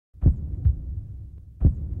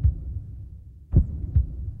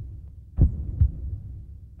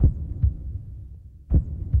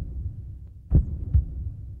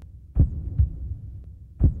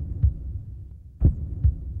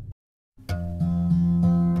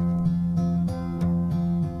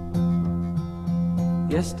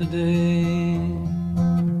yesterday.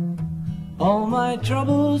 All my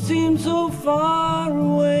troubles seem so far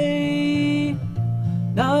away.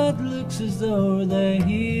 Now it looks as though they're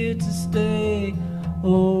here to stay.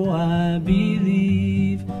 Oh, I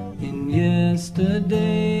believe in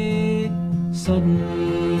yesterday.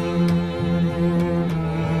 Suddenly,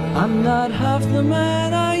 I'm not half the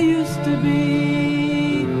man I used to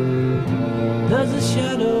be. There's a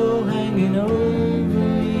shadow hanging over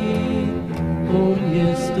me. Oh,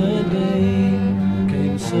 yesterday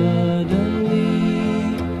came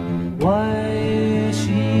suddenly. Why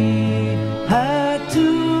she had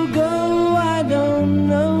to go, I don't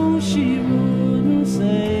know, she wouldn't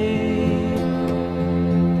say.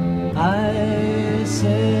 I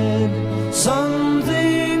said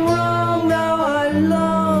something wrong, now I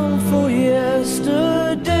long for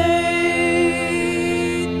yesterday.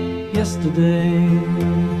 Yesterday,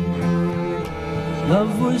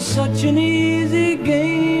 love was such an easy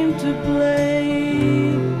game to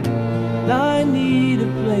play. Now I need a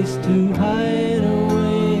place to hide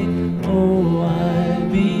away. Oh, I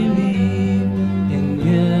believe in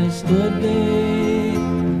yesterday.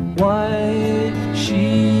 Why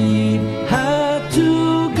she had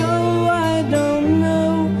to go, I don't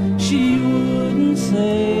know, she wouldn't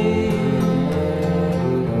say.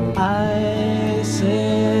 I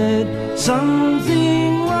said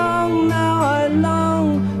something wrong, now I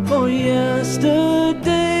long for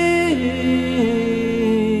yesterday.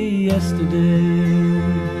 Yesterday,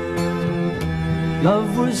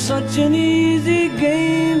 love was such an easy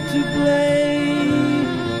game to play.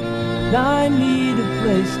 Now I need a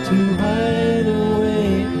place to hide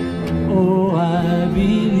away. Oh, I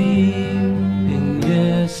believe in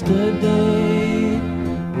yesterday.